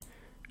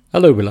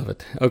Hello,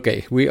 beloved.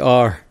 Okay, we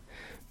are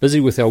busy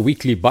with our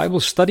weekly Bible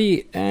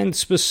study, and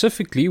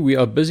specifically, we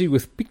are busy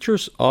with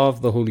pictures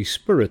of the Holy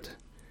Spirit.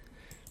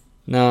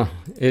 Now,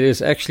 it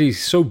is actually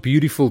so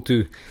beautiful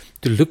to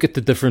look at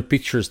the different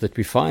pictures that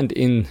we find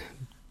in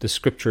the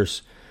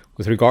scriptures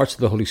with regards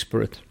to the Holy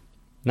Spirit.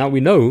 Now, we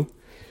know,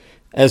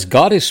 as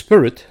God is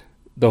Spirit,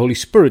 the Holy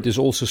Spirit is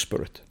also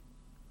Spirit.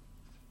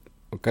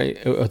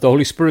 Okay, the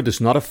Holy Spirit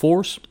is not a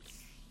force.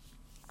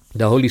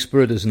 The Holy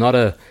Spirit is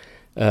not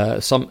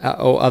some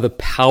or other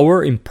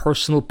power,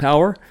 impersonal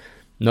power.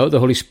 No,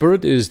 the Holy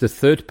Spirit is the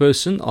third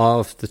person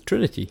of the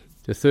Trinity,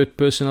 the third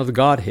person of the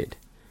Godhead.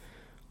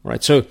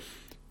 Right. So,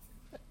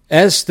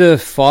 as the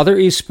Father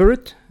is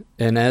Spirit,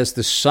 and as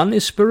the Son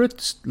is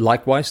Spirit,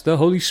 likewise the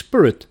Holy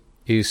Spirit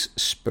is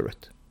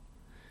Spirit.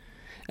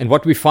 And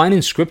what we find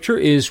in Scripture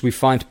is we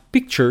find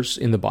pictures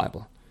in the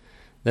Bible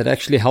that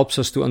actually helps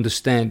us to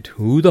understand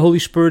who the Holy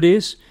Spirit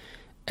is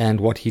and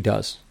what He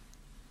does.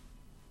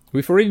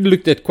 We've already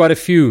looked at quite a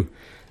few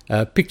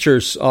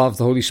pictures of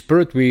the Holy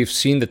Spirit. We've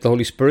seen that the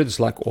Holy Spirit is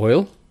like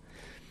oil.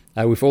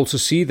 We've also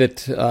seen that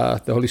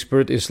the Holy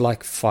Spirit is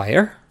like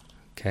fire.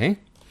 Okay,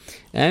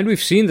 and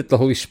we've seen that the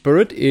Holy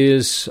Spirit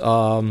is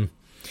a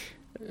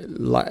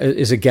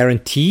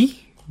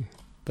guarantee.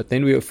 But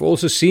then we have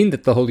also seen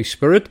that the Holy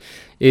Spirit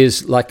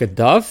is like a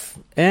dove,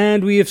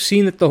 and we have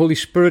seen that the Holy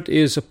Spirit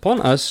is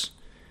upon us,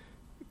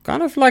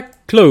 kind of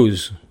like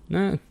clothes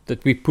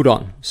that we put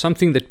on,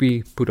 something that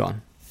we put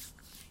on.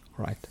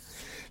 Right.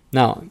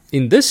 Now,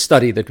 in this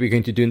study that we're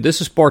going to do, and this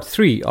is part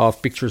 3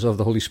 of Pictures of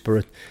the Holy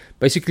Spirit,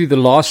 basically the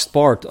last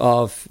part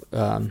of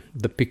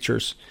the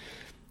pictures,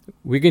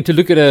 we're going to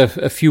look at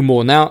a few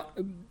more. Now,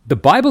 the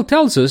Bible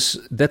tells us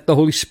that the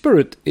Holy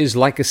Spirit is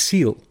like a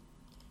seal.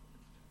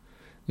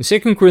 In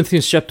 2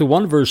 Corinthians chapter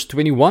 1, verse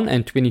 21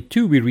 and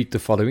 22, we read the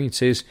following. It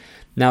says,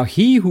 "Now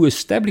he who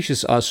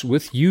establishes us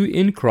with you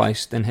in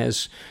Christ and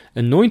has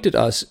anointed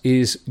us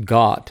is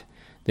God."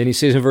 Then he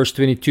says in verse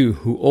 22,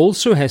 "who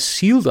also has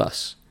sealed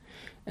us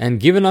and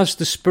given us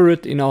the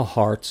Spirit in our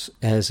hearts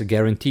as a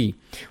guarantee."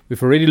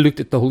 We've already looked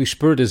at the Holy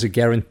Spirit as a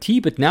guarantee,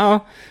 but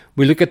now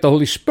we look at the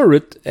Holy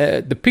Spirit.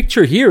 The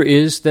picture here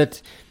is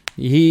that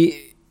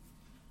He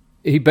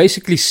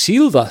basically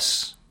sealed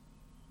us.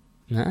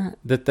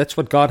 That's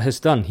what God has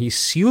done. He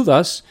sealed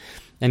us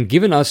and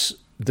given us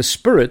the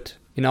Spirit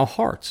in our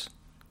hearts.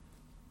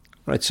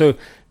 Right. So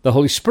the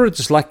Holy Spirit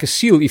is like a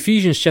seal.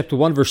 Ephesians chapter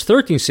 1 verse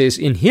 13 says,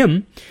 "In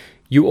Him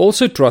you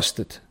also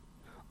trusted,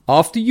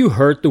 after you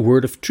heard the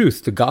word of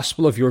truth, the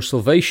gospel of your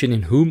salvation,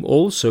 in whom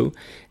also,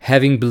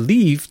 having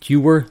believed, you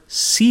were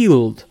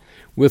sealed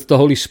with the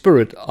Holy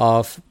Spirit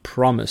of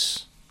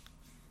promise."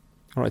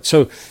 All right,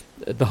 so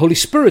the Holy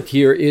Spirit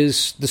here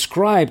is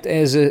described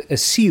as a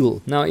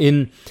seal. Now,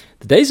 in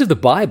the days of the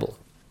Bible,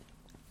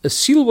 a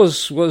seal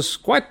was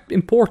quite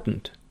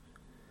important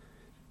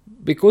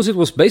because it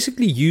was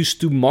basically used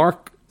to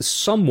mark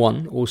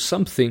someone or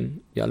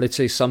something, let's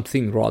say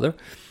something rather.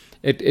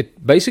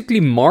 It basically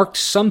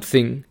marks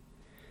something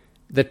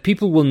that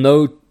people will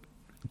know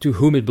to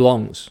whom it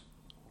belongs.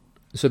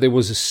 So there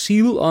was a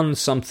seal on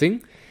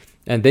something,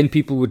 and then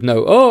people would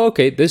know, oh,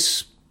 okay,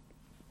 this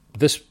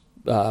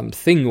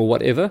thing or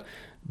whatever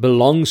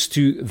belongs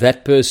to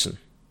that person.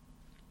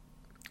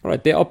 All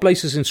right, there are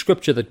places in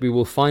Scripture that we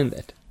will find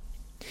that.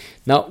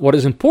 Now, what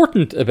is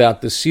important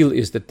about the seal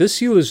is that this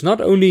seal is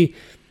not only,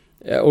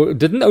 or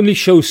didn't only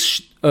show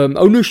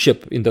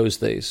ownership in those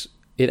days.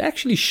 It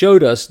actually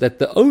showed us that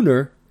the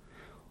owner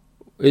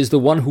is the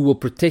one who will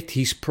protect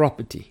his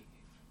property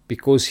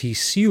because he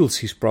seals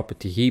his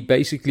property. He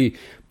basically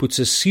puts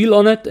a seal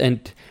on it,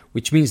 and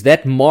which means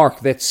that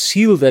mark, that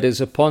seal that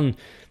is upon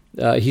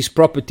his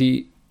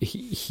property,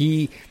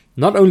 he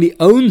not only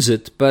owns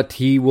it, but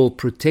he will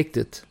protect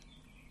it.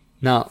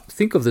 Now,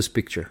 think of this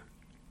picture.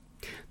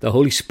 The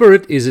Holy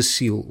Spirit is a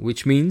seal,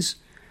 which means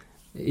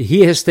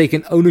He has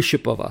taken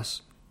ownership of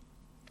us.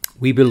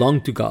 We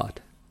belong to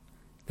God.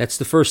 That's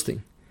the first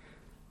thing.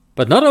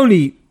 But not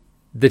only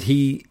did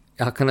He,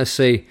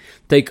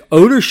 take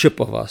ownership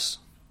of us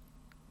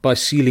by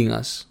sealing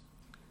us.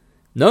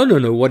 No.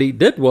 What He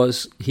did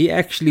was He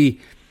actually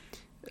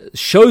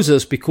shows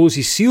us, because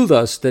He sealed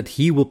us, that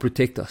He will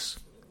protect us.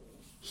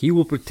 He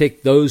will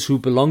protect those who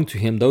belong to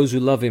Him, those who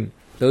love Him,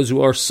 those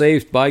who are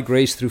saved by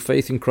grace through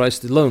faith in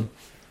Christ alone.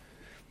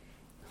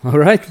 All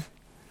right?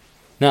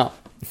 Now,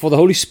 for the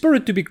Holy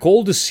Spirit to be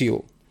called a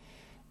seal,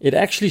 it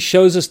actually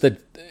shows us that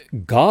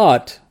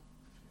God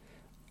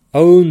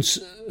owns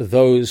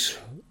those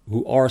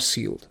who are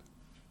sealed.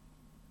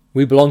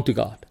 We belong to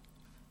God.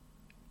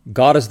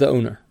 God is the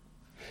owner,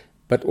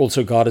 but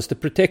also God is the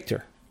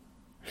protector.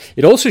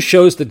 It also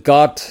shows that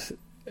God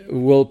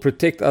will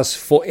protect us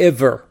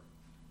forever,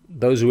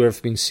 those who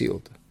have been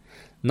sealed.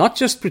 Not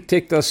just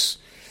protect us,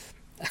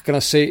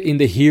 in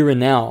the here and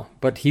now,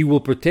 but He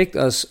will protect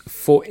us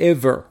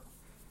forever.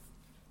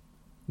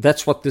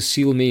 That's what the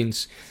seal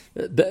means.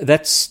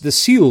 That's the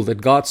seal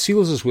that God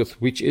seals us with,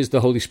 which is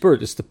the Holy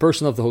Spirit. It's the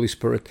person of the Holy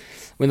Spirit.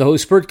 When the Holy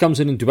Spirit comes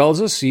in and dwells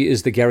us, He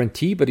is the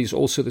guarantee, but He's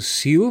also the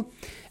seal.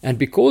 And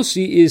because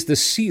He is the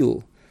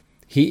seal,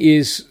 He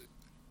is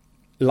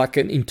like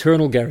an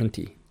internal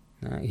guarantee.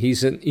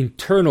 He's an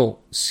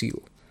internal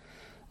seal.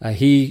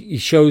 He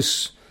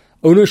shows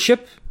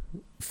ownership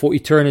for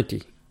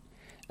eternity.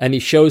 And he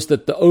shows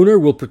that the owner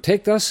will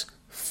protect us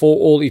for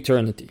all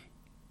eternity.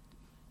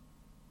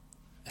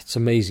 That's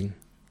amazing.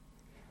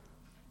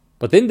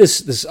 But then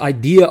this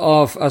idea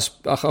of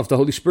the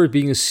Holy Spirit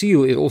being a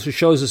seal, it also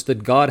shows us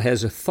that God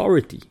has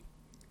authority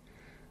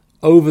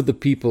over the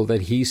people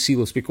that he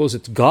seals, because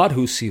it's God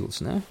who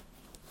seals. No?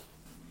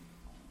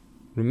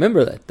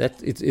 Remember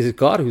that it is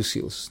God who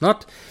seals. It's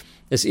not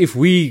as if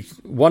we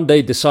one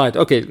day decide,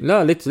 okay,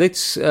 no,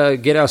 let's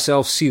get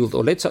ourselves sealed,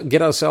 or let's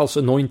get ourselves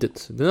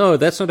anointed. No,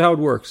 that's not how it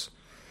works.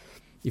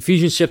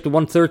 Ephesians chapter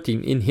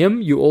 1:13, in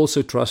him you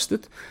also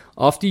trusted,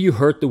 after you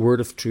heard the word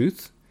of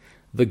truth,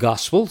 the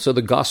gospel. So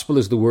the gospel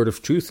is the word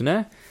of truth,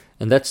 and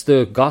that's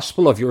the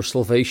gospel of your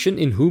salvation,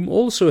 in whom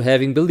also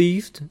having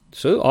believed.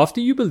 So after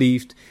you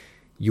believed,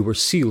 you were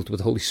sealed with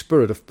the Holy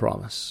Spirit of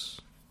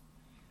promise.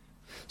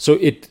 So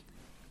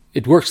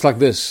it works like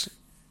this.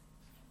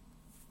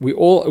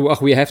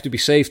 We have to be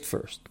saved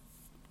first.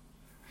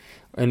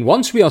 And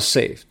once we are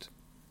saved,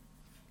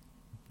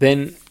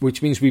 then,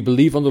 which means we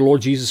believe on the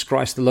Lord Jesus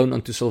Christ alone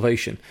unto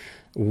salvation.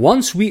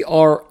 Once we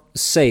are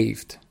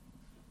saved,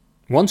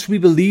 once we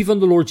believe on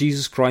the Lord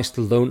Jesus Christ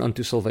alone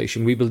unto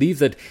salvation, we believe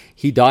that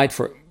he died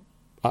for,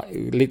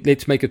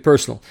 let's make it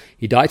personal.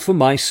 He died for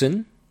my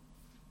sin,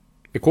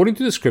 according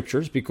to the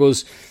scriptures,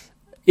 because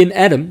in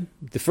Adam,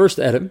 the first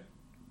Adam,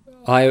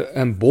 I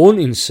am born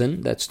in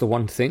sin. That's the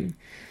one thing.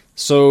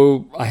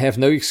 So I have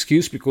no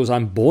excuse because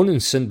I'm born in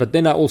sin, but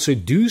then I also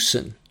do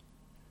sin.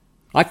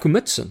 I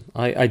commit sin.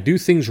 I do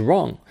things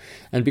wrong.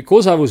 And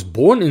because I was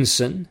born in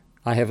sin,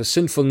 I have a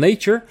sinful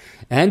nature,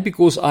 and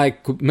because I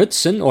commit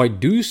sin or I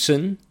do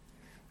sin,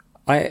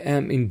 I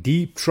am in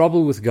deep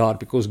trouble with God,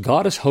 because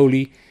God is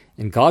holy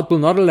and God will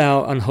not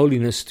allow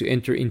unholiness to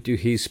enter into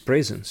his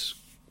presence,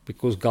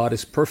 because God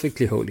is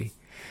perfectly holy.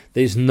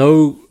 There is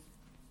no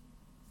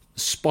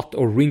spot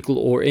or wrinkle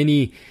or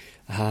any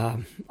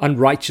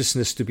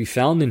unrighteousness to be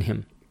found in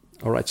him.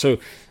 All right, so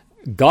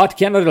God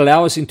cannot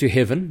allow us into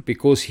heaven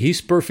because he's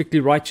perfectly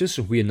righteous,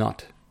 we are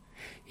not.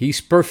 He's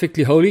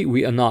perfectly holy,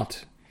 we are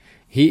not.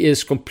 He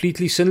is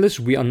completely sinless,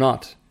 we are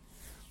not.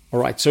 All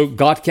right, so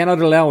God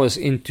cannot allow us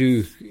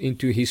into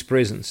his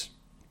presence.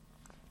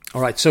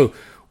 All right, so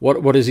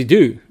what does he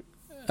do?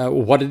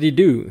 What did he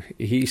do?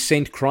 He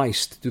sent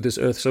Christ to this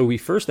earth. So we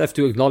first have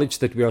to acknowledge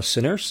that we are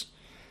sinners,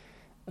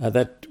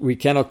 that we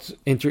cannot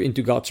enter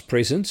into God's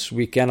presence.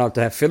 We cannot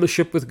have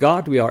fellowship with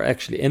God. We are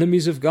actually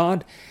enemies of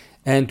God.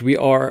 And we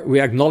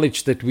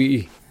acknowledge that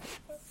we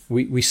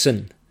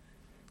sin.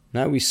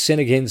 Now we sin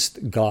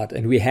against God,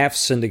 and we have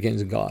sinned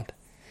against God.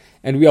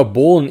 And we are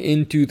born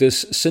into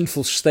this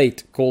sinful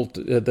state called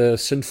the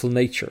sinful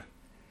nature.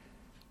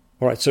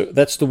 All right, so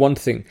that's the one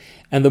thing.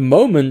 And the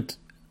moment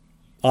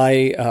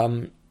I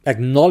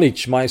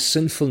acknowledge my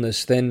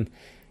sinfulness, then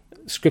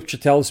Scripture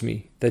tells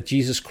me that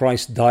Jesus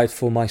Christ died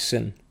for my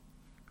sin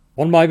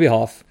on my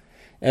behalf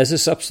as a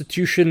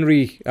substitution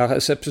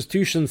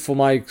for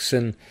my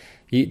sin.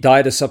 He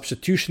died a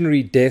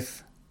substitutionary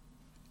death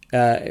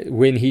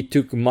when he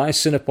took my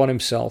sin upon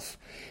himself,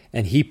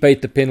 and he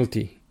paid the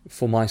penalty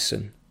for my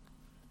sin.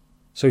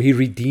 So he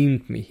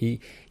redeemed me.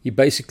 He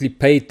basically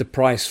paid the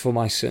price for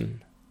my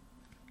sin.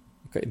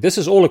 Okay, this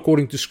is all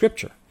according to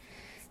Scripture.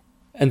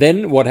 And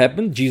then what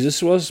happened?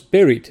 Jesus was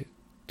buried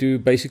to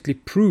basically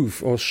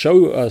prove or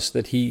show us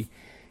that he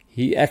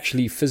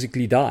actually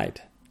physically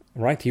died.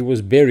 Right? He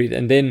was buried.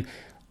 And then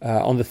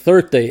on the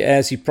third day,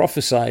 as he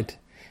prophesied,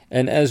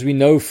 and as we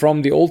know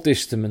from the Old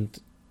Testament,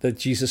 that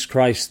Jesus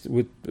Christ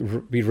would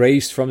be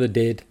raised from the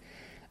dead,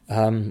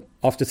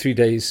 after 3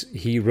 days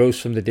he rose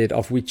from the dead,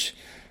 of which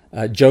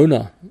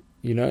Jonah,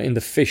 in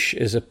the fish,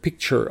 is a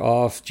picture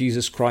of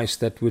Jesus Christ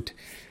that would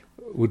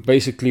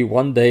basically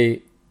one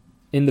day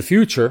in the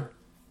future,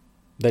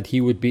 that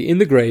he would be in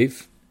the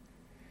grave,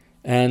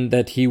 and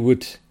that he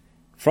would,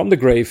 from the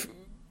grave,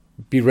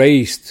 be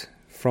raised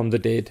from the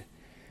dead.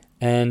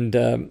 And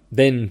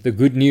then the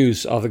good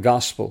news of the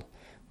gospel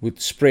would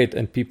spread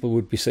and people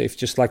would be saved,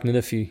 just like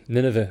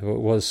Nineveh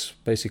was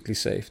basically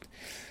saved.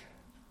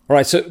 All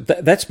right, so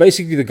that's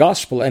basically the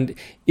gospel. And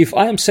if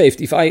I am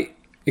saved, if I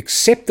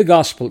accept the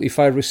gospel, if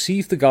I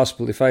receive the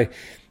gospel, if I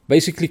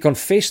basically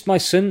confessed my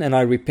sin and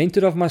I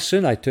repented of my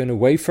sin, I turn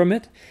away from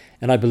it,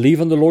 and I believe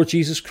on the Lord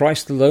Jesus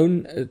Christ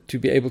alone to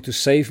be able to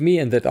save me,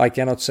 and that I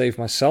cannot save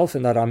myself,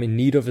 and that I'm in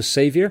need of a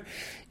Savior.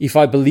 If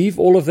I believe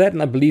all of that,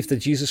 and I believe that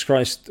Jesus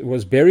Christ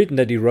was buried and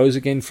that he rose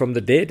again from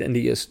the dead, and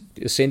he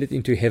ascended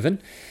into heaven,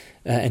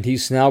 and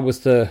he's now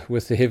with the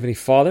Heavenly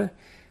Father,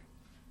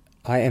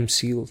 I am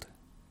sealed.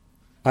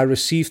 I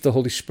received the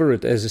Holy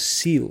Spirit as a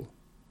seal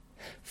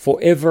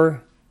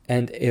forever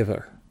and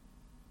ever.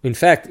 In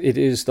fact, it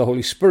is the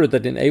Holy Spirit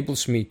that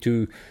enables me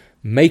to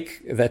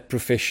make that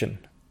profession,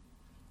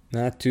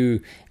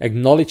 to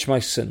acknowledge my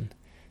sin,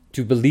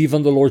 to believe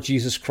on the Lord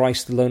Jesus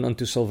Christ alone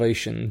unto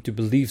salvation, and to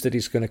believe that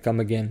he's going to come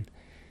again.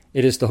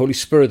 It is the Holy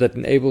Spirit that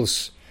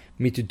enables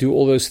me to do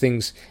all those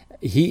things.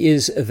 He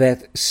is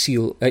that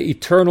seal, an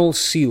eternal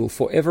seal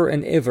forever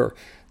and ever,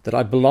 that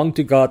I belong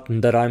to God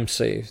and that I'm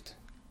saved.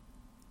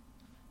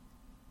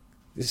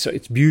 So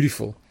it's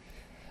beautiful.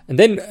 And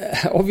then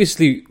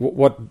obviously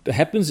what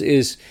happens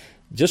is,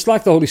 just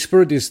like the Holy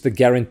Spirit is the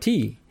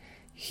guarantee,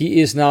 He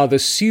is now the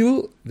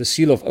seal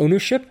of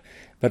ownership,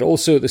 but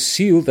also the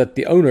seal that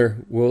the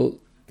owner will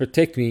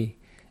protect me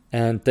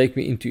and take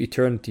me into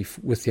eternity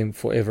with Him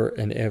forever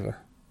and ever.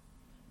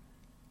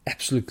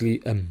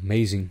 Absolutely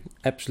amazing,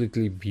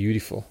 absolutely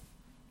beautiful.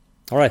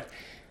 All right,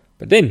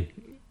 but then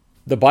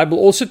the Bible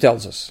also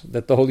tells us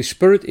that the Holy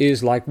Spirit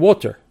is like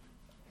water.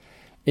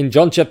 In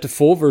John chapter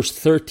 4, verse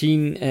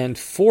 13 and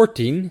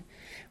 14,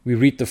 we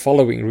read the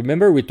following.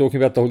 Remember, we're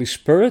talking about the Holy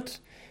Spirit,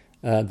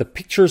 the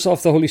pictures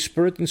of the Holy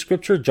Spirit in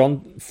Scripture.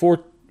 John 4,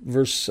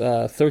 verse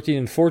 13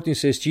 and 14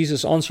 says,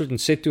 Jesus answered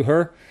and said to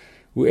her,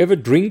 whoever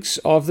drinks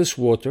of this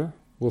water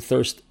will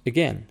thirst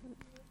again.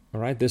 All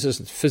right, this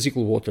is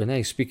physical water. Now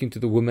he's speaking to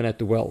the woman at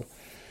the well.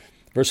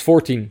 Verse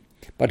 14,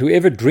 but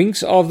whoever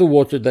drinks of the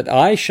water that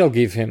I shall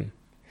give him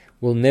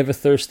will never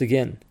thirst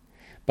again.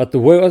 But the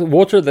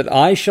water that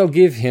I shall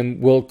give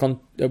him will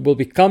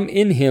become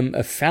in him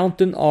a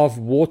fountain of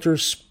water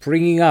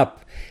springing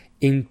up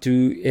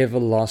into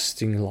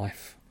everlasting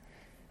life.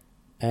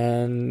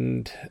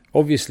 And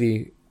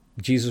obviously,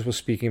 Jesus was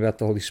speaking about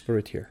the Holy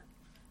Spirit here.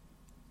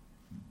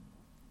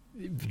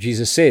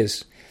 Jesus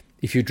says,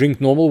 if you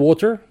drink normal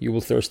water, you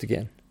will thirst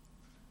again.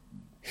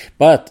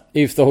 But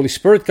if the Holy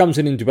Spirit comes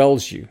in and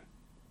dwells you,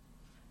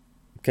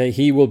 okay,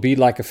 He will be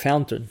like a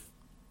fountain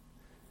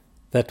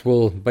that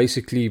will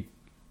basically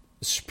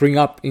spring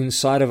up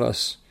inside of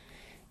us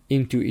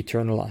into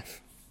eternal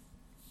life.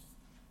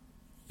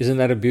 Isn't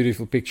that a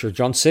beautiful picture?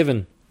 John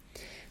 7,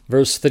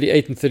 verse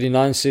 38 and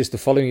 39 says the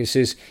following. It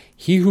says,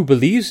 he who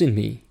believes in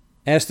me,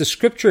 as the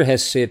Scripture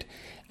has said,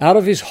 out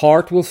of his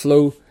heart will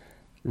flow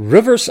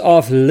rivers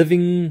of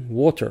living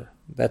water.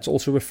 That's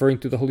also referring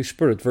to the Holy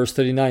Spirit. Verse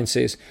 39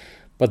 says,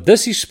 but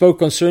this he spoke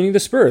concerning the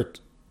Spirit,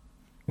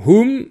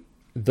 whom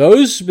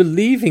those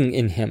believing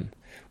in him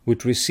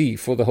would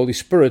receive, for the Holy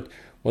Spirit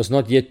was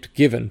not yet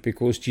given,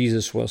 because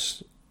Jesus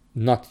was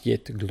not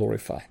yet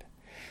glorified.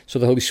 So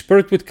the Holy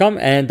Spirit would come,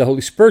 and the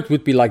Holy Spirit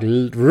would be like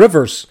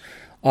rivers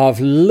of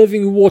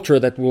living water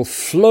that will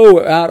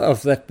flow out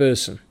of that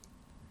person.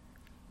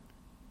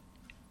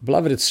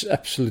 Beloved, it's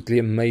absolutely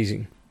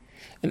amazing.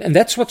 And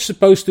that's what's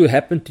supposed to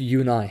happen to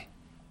you and I.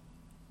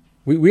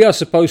 We are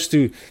supposed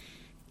to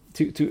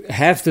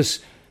have this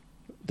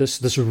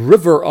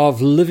river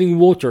of living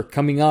water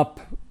coming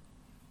up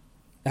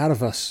out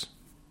of us,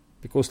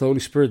 because the Holy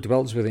Spirit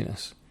dwells within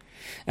us.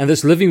 And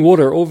this living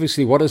water,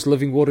 obviously, what does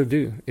living water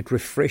do? It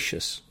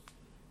refreshes.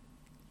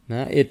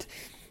 It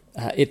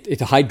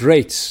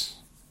hydrates.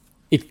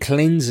 It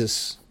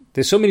cleanses.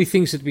 There's so many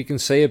things that we can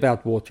say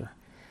about water.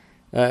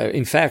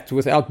 In fact,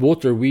 without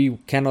water, we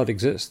cannot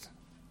exist,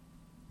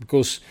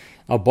 because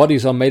our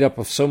bodies are made up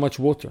of so much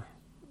water.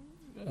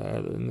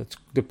 And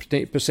the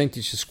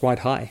percentage is quite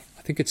high.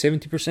 I think it's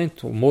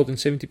 70% or more than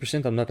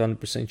 70%. I'm not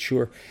 100%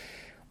 sure.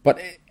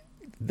 But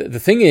the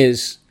thing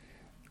is,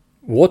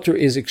 water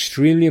is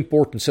extremely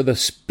important. So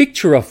this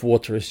picture of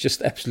water is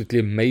just absolutely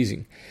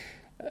amazing.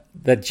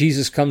 That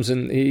Jesus comes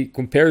and He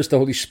compares the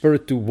Holy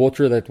Spirit to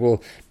water that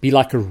will be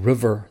like a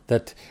river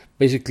that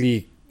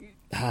basically,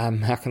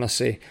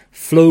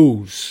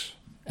 flows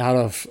out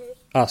of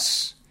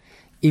us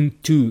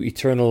into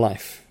eternal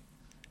life.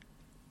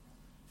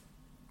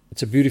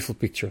 It's a beautiful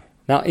picture.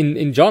 Now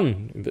in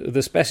John,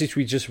 this passage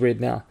we just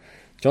read now,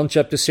 John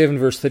chapter 7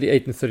 verse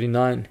 38 and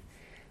 39,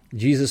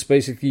 Jesus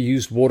basically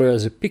used water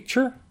as a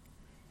picture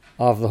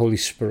of the Holy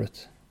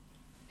Spirit.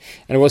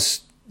 And it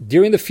was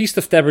during the Feast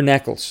of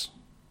Tabernacles.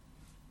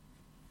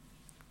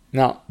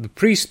 Now, the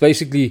priest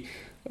basically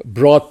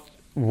brought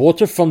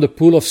water from the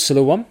pool of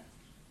Siloam,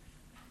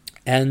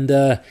 and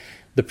the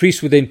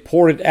priest would then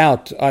pour it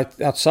out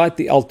outside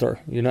the altar,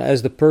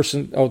 as the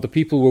person or the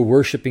people were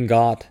worshiping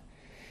God.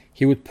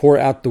 He would pour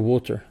out the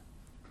water.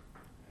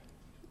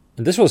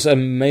 And this was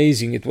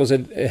amazing. It was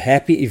a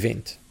happy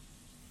event.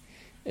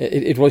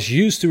 It was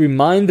used to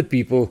remind the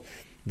people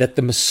that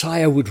the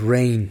Messiah would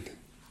reign.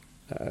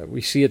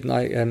 We see it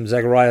in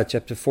Zechariah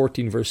chapter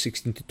 14, verse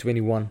 16 to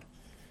 21.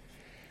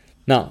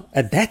 Now,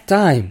 at that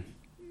time,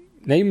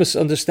 now you must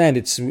understand,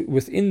 it's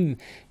within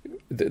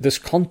this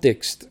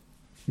context,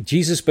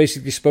 Jesus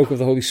basically spoke of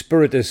the Holy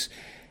Spirit as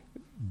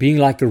being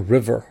like a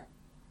river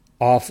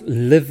of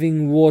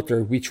living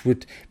water, which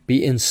would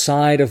be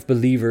inside of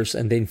believers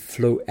and then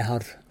flow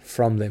out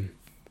from them,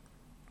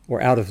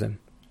 or out of them.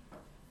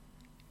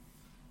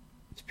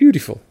 It's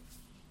beautiful.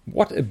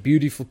 What a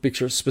beautiful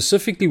picture,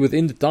 specifically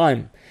within the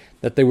time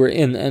that they were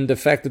in, and the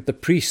fact that the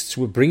priests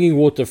were bringing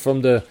water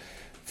from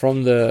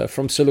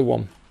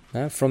Siloam,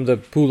 from the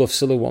pool of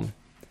Siloam,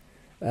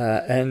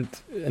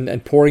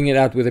 and pouring it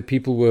out where the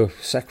people were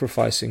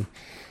sacrificing.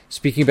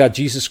 Speaking about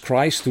Jesus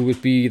Christ, who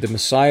would be the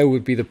Messiah,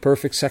 would be the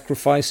perfect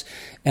sacrifice,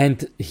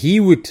 and He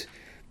would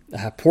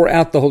pour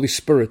out the Holy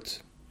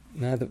Spirit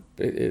Now,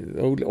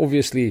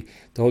 obviously,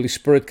 the Holy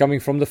Spirit coming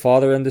from the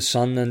Father and the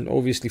Son, and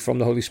obviously from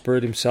the Holy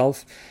Spirit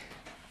himself.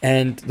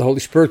 And the Holy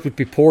Spirit would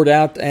be poured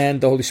out,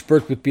 and the Holy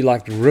Spirit would be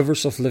like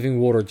rivers of living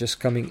water just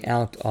coming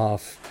out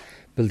of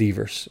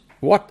believers.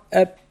 What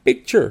a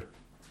picture!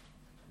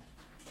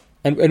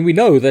 And we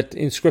know that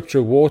in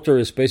Scripture, water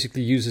is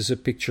basically used as a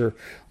picture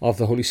of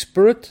the Holy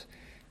Spirit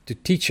to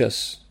teach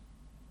us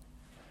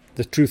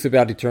the truth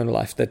about eternal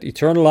life. That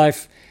eternal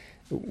life,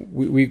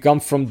 we come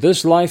from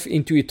this life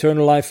into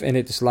eternal life, and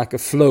it is like a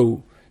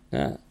flow.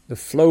 The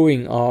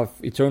flowing of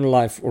eternal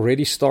life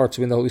already starts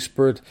when the Holy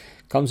Spirit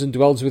comes and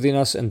dwells within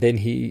us, and then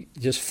he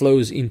just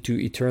flows into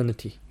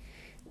eternity,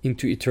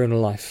 into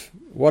eternal life.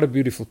 What a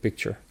beautiful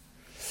picture.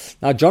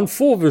 Now, John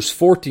 4 verse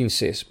 14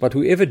 says, "But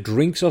whoever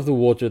drinks of the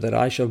water that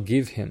I shall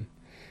give him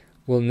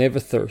will never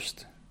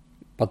thirst.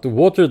 But the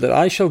water that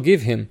I shall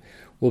give him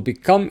will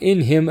become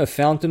in him a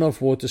fountain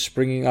of water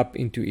springing up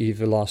into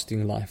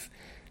everlasting life."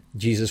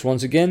 Jesus,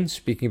 once again,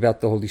 speaking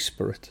about the Holy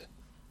Spirit.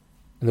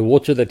 And the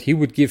water that he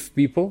would give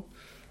people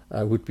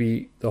would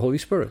be the Holy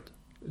Spirit.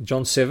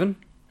 John 7,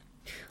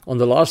 on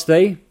the last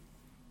day,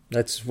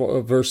 that's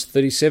verse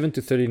 37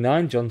 to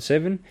 39, John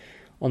 7.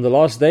 "On the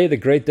last day, the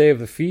great day of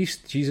the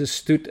feast, Jesus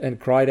stood and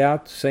cried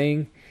out,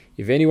 saying,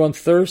 'If anyone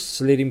thirsts,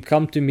 let him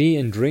come to me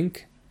and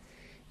drink.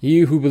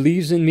 He who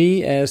believes in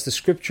me, as the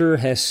scripture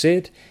has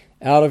said,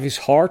 out of his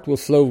heart will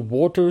flow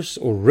waters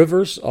or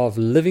rivers of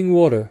living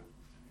water.'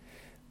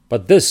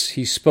 But this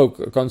he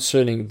spoke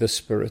concerning the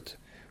Spirit,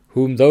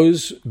 whom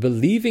those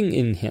believing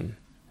in him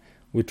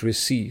would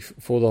receive,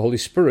 for the Holy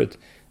Spirit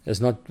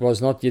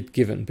was not yet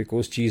given,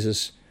 because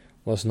Jesus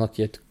was not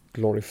yet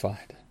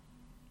glorified."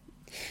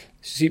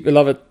 See,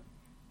 beloved,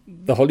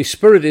 the Holy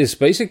Spirit is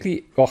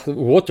basically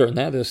water.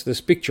 Now, there's this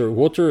picture.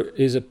 Water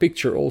is a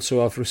picture also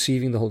of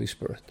receiving the Holy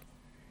Spirit.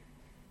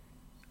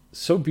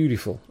 So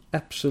beautiful.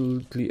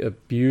 Absolutely a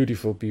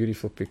beautiful,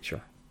 beautiful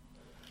picture.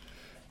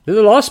 Then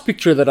the last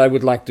picture that I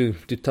would like to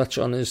touch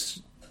on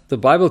is the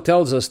Bible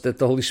tells us that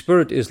the Holy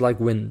Spirit is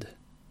like wind.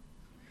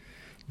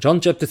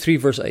 John chapter 3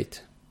 verse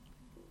 8.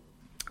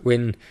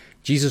 When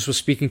Jesus was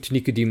speaking to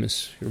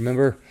Nicodemus, you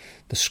remember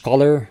the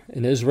scholar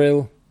in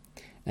Israel,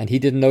 and he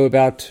didn't know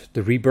about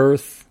the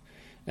rebirth,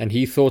 and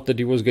he thought that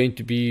he was going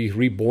to be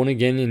reborn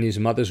again in his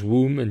mother's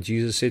womb, and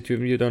Jesus said to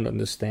him, "You don't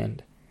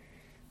understand.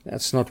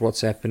 That's not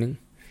what's happening.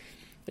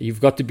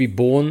 You've got to be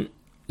born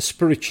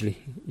spiritually.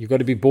 You've got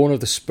to be born of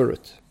the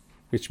Spirit,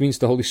 which means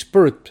the Holy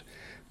Spirit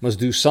must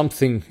do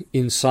something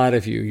inside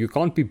of you. You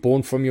can't be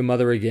born from your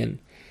mother again.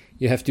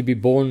 You have to be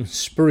born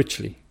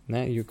spiritually.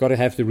 Now, you've got to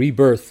have the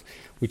rebirth,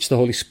 which the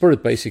Holy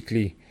Spirit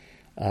basically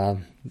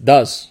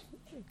does.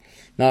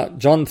 Now,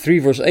 John 3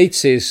 verse 8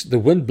 says, "The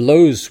wind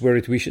blows where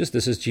it wishes."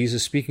 This is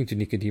Jesus speaking to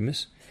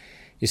Nicodemus.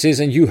 He says,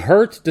 "And you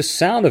heard the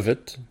sound of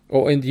it,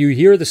 and you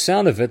hear the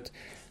sound of it,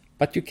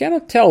 but you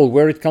cannot tell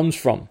where it comes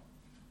from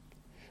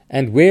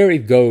and where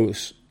it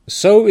goes.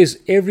 So is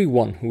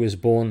everyone who is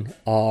born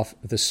of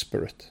the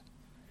Spirit."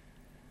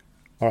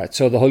 All right,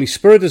 so the Holy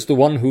Spirit is the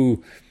one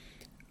who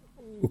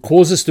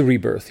causes the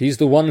rebirth. He's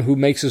the one who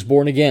makes us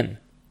born again.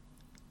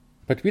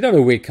 But we don't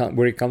know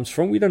where it comes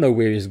from. We don't know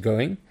where he's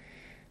going,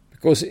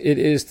 because it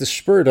is the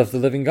Spirit of the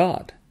living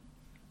God.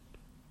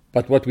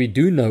 But what we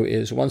do know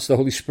is, once the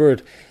Holy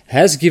Spirit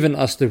has given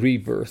us the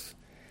rebirth,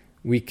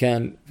 we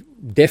can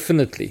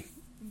definitely,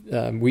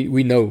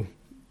 we know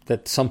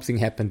that something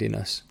happened in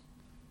us.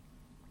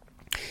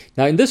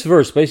 Now, in this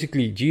verse,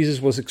 basically,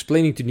 Jesus was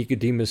explaining to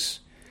Nicodemus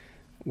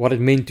what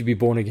it meant to be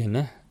born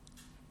again.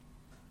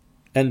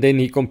 And then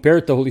he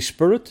compared the Holy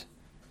Spirit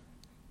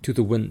to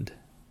the wind.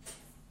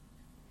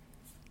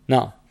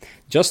 Now,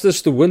 just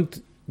as the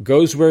wind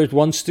goes where it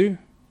wants to,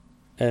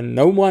 and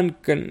no one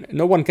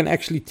can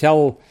actually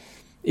tell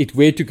it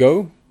where to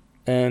go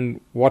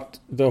and what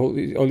the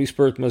Holy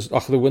Spirit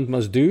the wind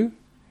must do,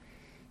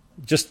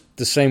 just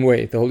the same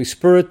way, the Holy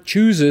Spirit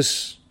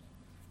chooses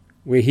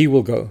where he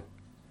will go,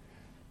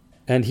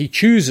 and he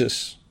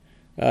chooses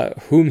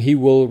whom he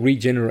will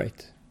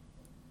regenerate.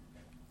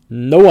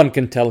 No one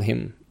can tell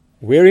him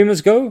where he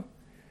must go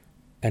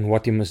and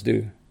what he must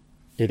do.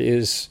 It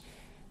is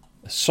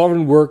a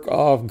sovereign work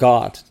of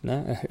God,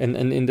 and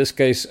in this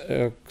case,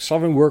 a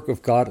sovereign work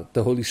of God,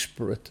 the Holy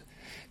Spirit.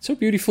 It's a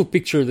beautiful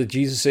picture that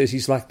Jesus says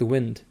he's like the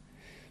wind.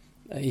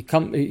 We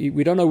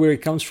don't know where he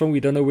comes from, we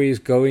don't know where he's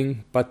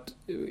going, but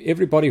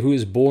everybody who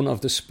is born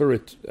of the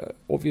Spirit,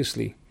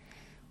 obviously,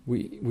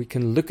 we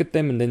can look at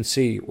them and then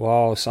see,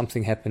 wow,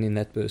 something happened in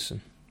that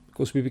person,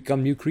 because we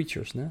become new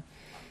creatures.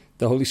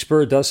 The Holy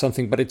Spirit does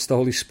something, but it's the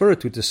Holy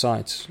Spirit who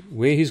decides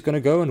where he's going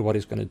to go and what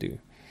he's going to do.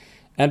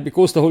 And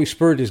because the Holy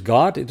Spirit is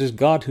God, it is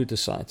God who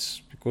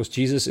decides. Because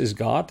Jesus is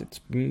God,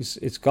 it means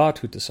it's God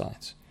who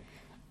decides.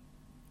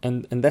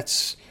 And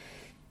that's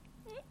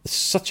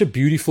such a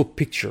beautiful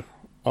picture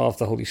of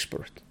the Holy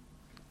Spirit.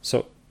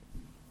 So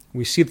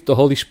we see that the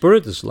Holy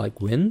Spirit is like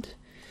wind.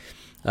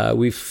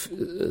 We've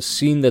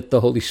seen that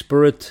the Holy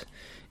Spirit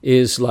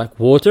is like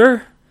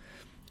water.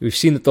 We've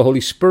seen that the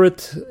Holy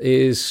Spirit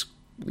is,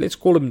 let's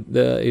call him,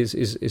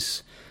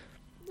 is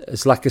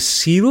like a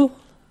seal.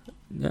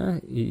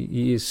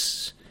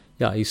 He's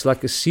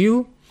like a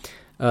seal.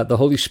 The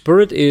Holy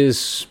Spirit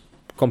is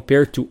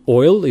compared to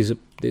oil.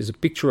 There's a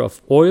picture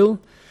of oil.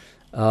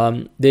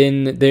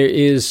 Then there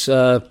is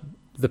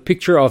the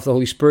picture of the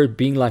Holy Spirit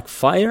being like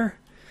fire.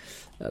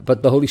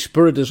 But the Holy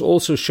Spirit is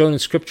also shown in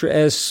Scripture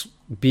as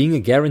being a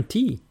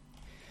guarantee.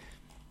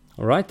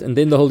 All right, and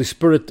then the Holy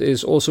Spirit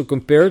is also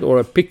compared, or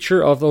a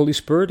picture of the Holy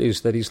Spirit is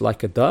that he's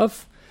like a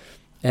dove.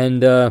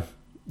 And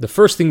the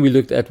first thing we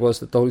looked at was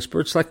that the Holy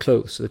Spirit's like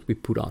clothes that we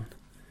put on.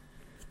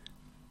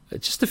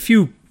 Just a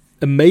few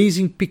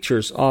amazing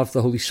pictures of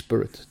the Holy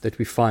Spirit that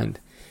we find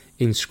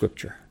in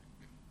Scripture.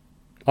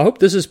 I hope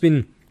this has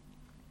been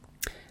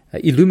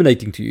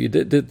illuminating to you.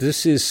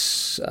 This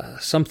is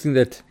something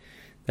that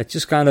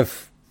just kind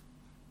of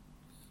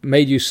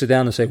made you sit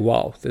down and say,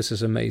 wow, this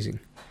is amazing,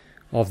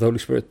 of the Holy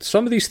Spirit.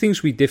 Some of these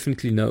things we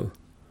definitely know,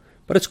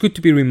 but it's good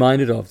to be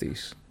reminded of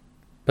these.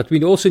 But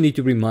we also need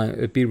to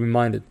be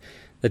reminded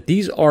that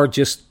these are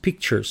just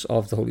pictures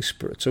of the Holy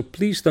Spirit. So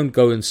please don't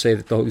go and say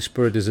that the Holy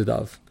Spirit is a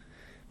dove,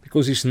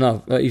 because he's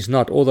not,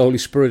 or the Holy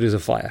Spirit is a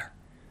fire.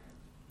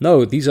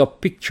 No, these are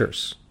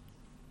pictures.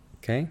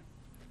 Okay?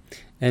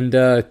 And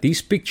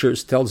these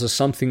pictures tells us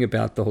something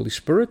about the Holy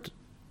Spirit,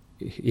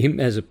 him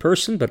as a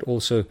person, but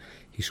also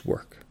his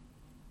work.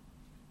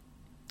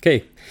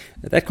 Okay,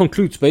 that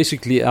concludes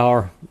basically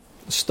our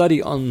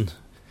study on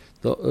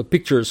the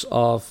pictures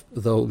of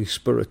the Holy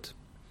Spirit.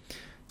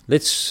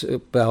 Let's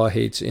bow our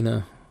heads in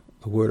a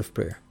word of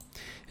prayer.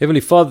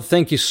 Heavenly Father,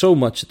 thank you so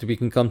much that we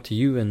can come to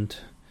you and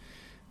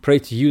pray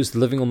to you as the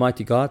living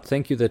Almighty God.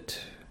 Thank you that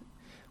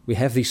we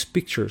have these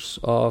pictures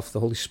of the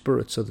Holy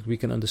Spirit so that we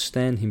can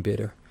understand him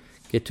better,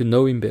 get to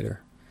know him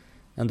better,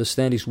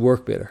 understand his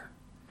work better,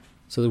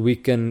 so that we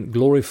can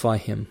glorify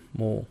him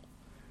more.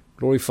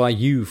 Glorify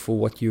you for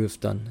what you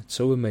have done. It's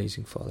so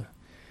amazing, Father.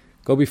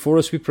 Go before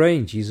us, we pray,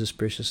 in Jesus'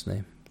 precious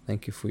name.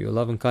 Thank you for your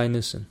love and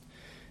kindness and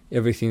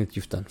everything that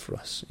you've done for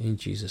us. In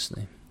Jesus'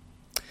 name.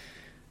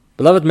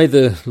 Beloved, may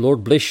the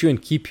Lord bless you and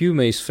keep you.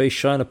 May his face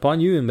shine upon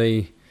you, and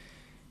may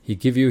he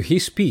give you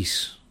his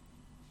peace.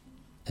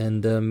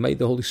 And may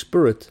the Holy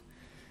Spirit,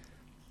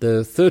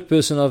 the third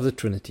person of the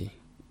Trinity,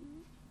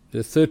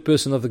 the third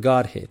person of the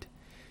Godhead,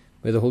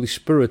 may the Holy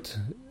Spirit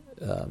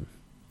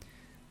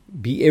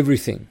be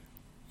everything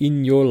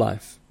in your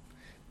life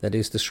that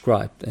is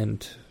described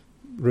and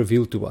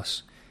revealed to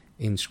us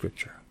in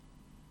Scripture.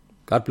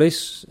 God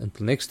bless.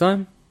 Until next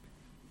time,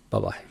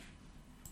 bye-bye.